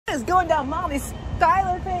going down Molly's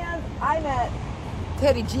Schuyler fans. I'm at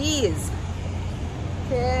Tete G's.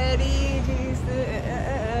 Tete G's.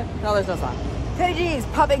 No, there's no song. Tete G's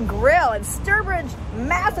Pub and Grill in Sturbridge,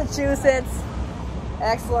 Massachusetts.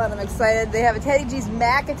 Excellent, I'm excited. They have a Tete G's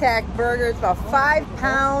Mac Attack burger. It's about 5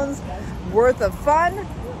 pounds worth of fun.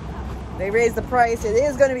 They raised the price. It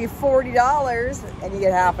is going to be $40 and you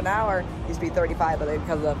get half an hour. It used to be $35, but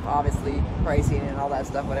because of obviously pricing and all that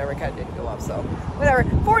stuff, whatever, it kind of didn't go up. So whatever,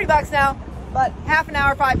 $40 now, but half an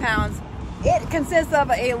hour, 5 pounds. It consists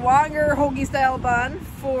of a longer hoagie style bun,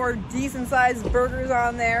 4 decent sized burgers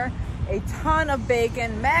on there, a ton of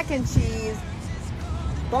bacon, mac and cheese,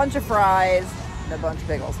 bunch of fries, and a bunch of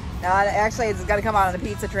pickles. Now actually it's got to come out on a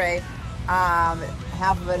pizza tray.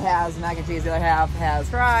 Half of it has mac and cheese, the other half has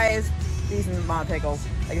fries, decent amount of pickles.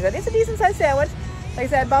 Like I said, it's a decent sized sandwich. Like I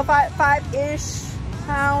said, about five-ish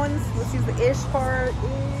pounds. Let's use the ish part. Ish.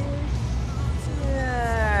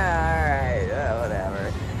 Yeah, alright,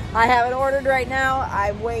 whatever. I have it ordered right now.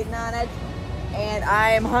 I'm waiting on it. And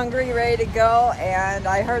I am hungry, ready to go. And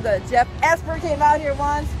I heard that Geoff Esper came out here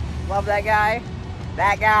once. Love that guy.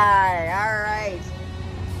 That guy. Alright.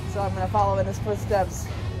 So I'm going to follow in his footsteps.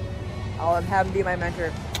 I'll have him be my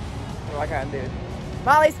mentor. What kind of dude?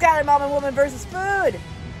 Molly Schuyler, Mom and Woman versus Food.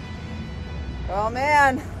 Oh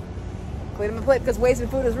man. Clean him a plate because wasting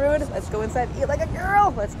food is rude. Let's go inside and eat like a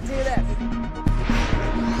girl. Let's do this.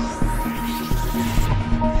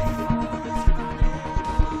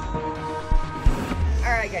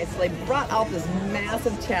 Alright guys, so they brought out this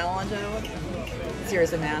massive challenge out.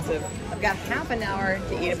 Seriously massive. I've got half an hour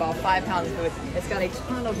to eat about 5 pounds of food. It's got a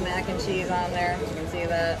ton of mac and cheese on there. You can see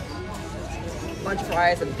that. Bunch of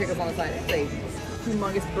fries and pickles on the side. It's a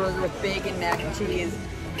humongous burger with bacon, mac and cheese.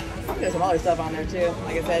 There's some other stuff on there too.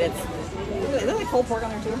 Like I said, is there like pulled pork on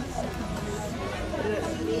there too?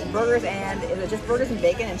 Burgers and, is it just burgers and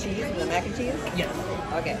bacon and cheese and the mac and cheese? Yes.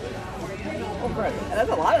 Okay. Oh, crap. That's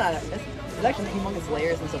a lot on it. There's actually humongous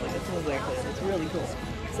layers and stuff like that. It's really cool.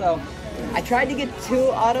 So, I tried to get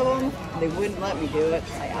 2 out of them. They wouldn't let me do it.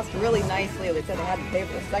 I asked really nicely. They said I had to pay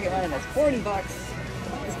for the second one and it's $40.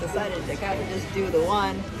 Decided to kind of just do the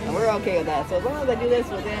one, and we're okay with that. So as long as I do this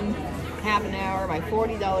within half an hour, my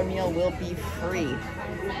 $40 meal will be free.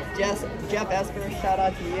 Just Geoff Esper, shout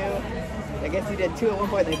out to you. I guess you did 2 at one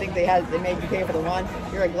point. They think they made you pay for the one.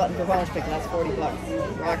 You're a glutton for punishment. That's $40.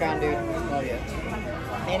 Rock on, dude. Oh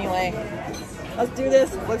yeah. Anyway, let's do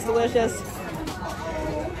this. Looks delicious.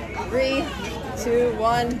 3, 2,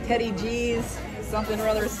 1. Tete G's something or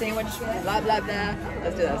other sandwich. Blah blah blah.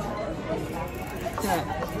 Let's do this.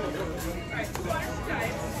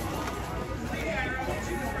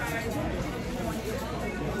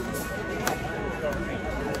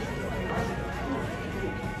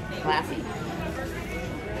 Classy.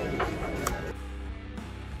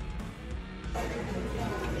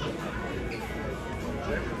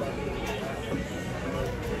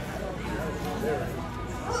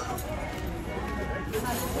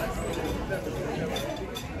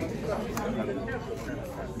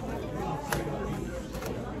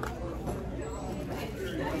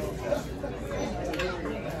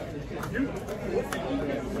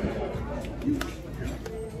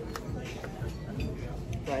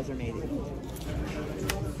 Fries are amazing.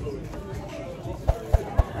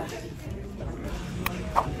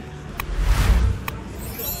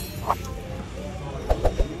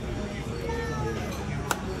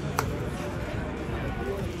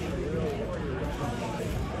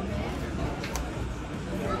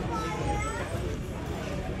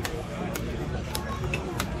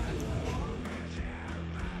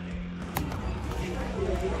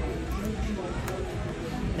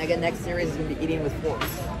 Again, next series is going to be eating with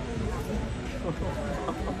forks.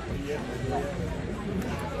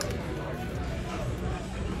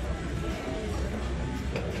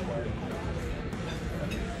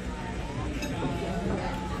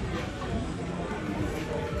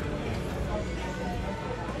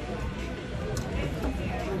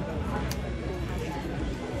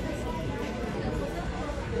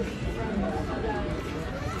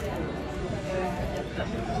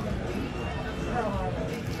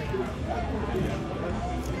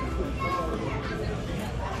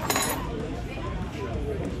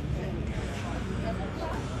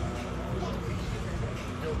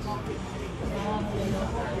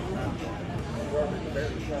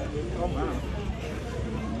 Oh, wow.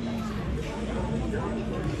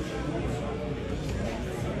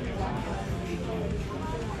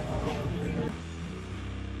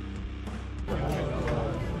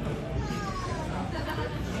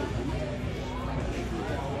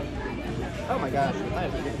 Oh my gosh.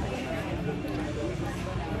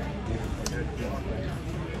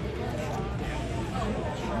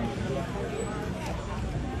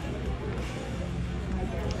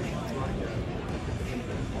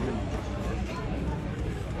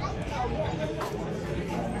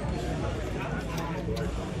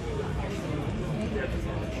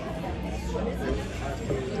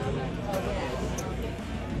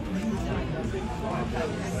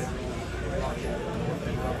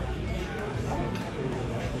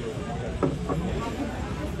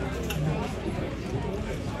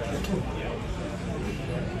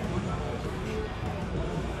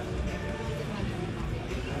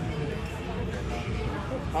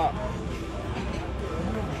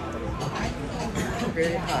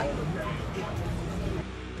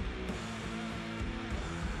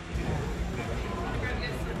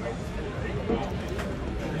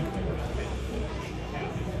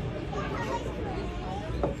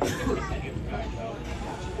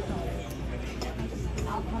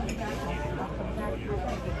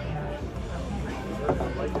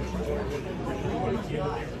 This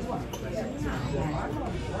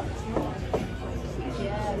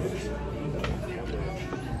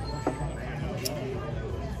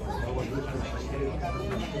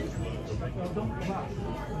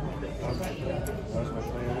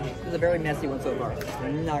is a very messy one so far.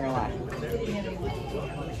 I'm not gonna lie.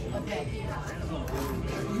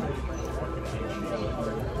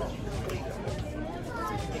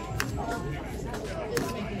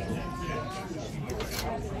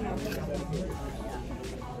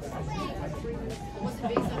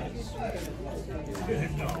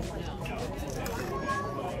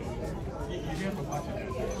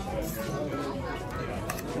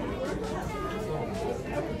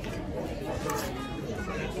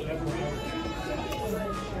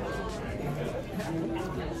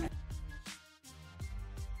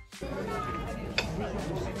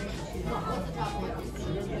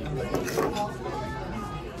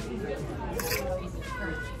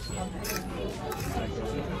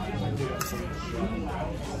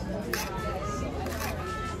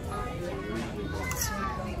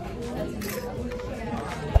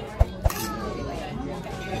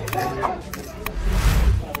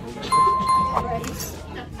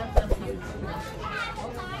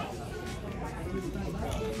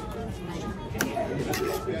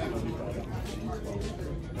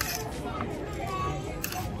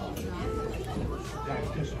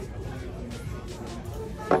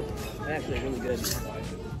 Actually really good.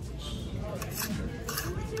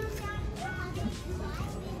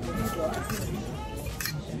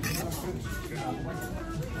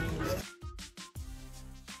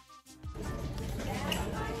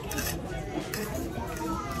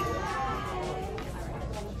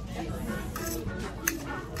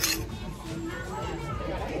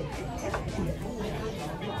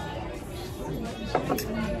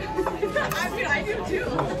 I mean, I do too.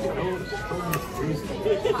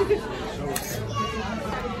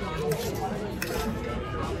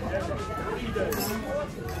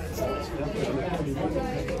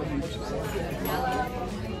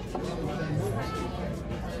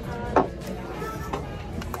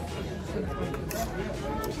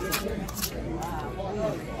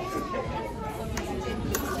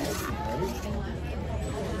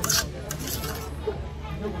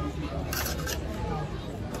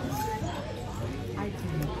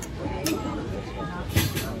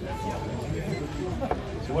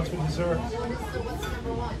 So what's for dessert?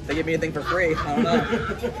 They give me a thing for free. I don't know.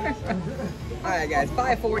 Alright guys,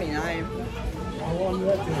 $5.49. How long did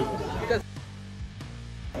that take?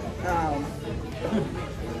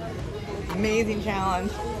 Amazing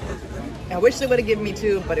challenge. I wish they would have given me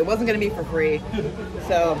 2, but it wasn't going to be for free.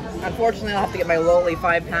 So unfortunately, I'll have to get my lowly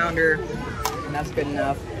 5-pounder, and that's good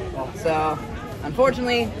enough. So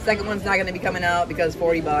unfortunately, the second one's not going to be coming out because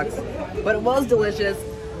 $40. But it was delicious,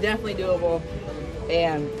 definitely doable,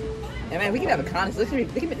 and man, we could have a contest. This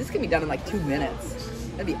can be done in like 2 minutes.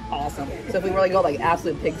 That'd be awesome. So if we really go like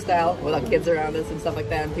absolute pig style without kids around us and stuff like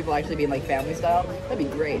that, and people actually being like family style, that'd be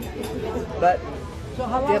great. But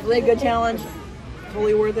definitely a good challenge.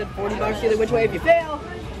 Totally worth it. $40 either which way. If you fail,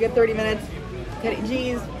 you get 30 minutes. Tete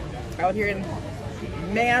G's out here in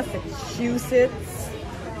Massachusetts.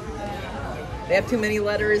 They have too many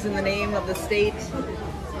letters in the name of the state.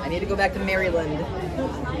 I need to go back to Maryland.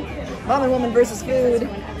 Mom and woman versus food.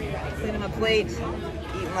 Sitting on a plate,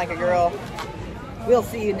 eating like a girl. We'll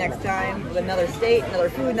see you next time with another state, another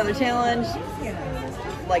food, another challenge.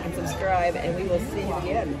 Like and subscribe, and we will see you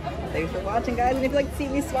again. Thanks for watching, guys. And if you'd like to see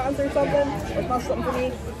me sponsor something, or sponsor something for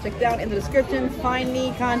me, check down in the description. Find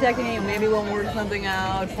me, contact me, and maybe we'll work something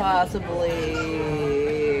out, possibly.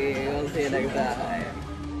 We'll see you next time.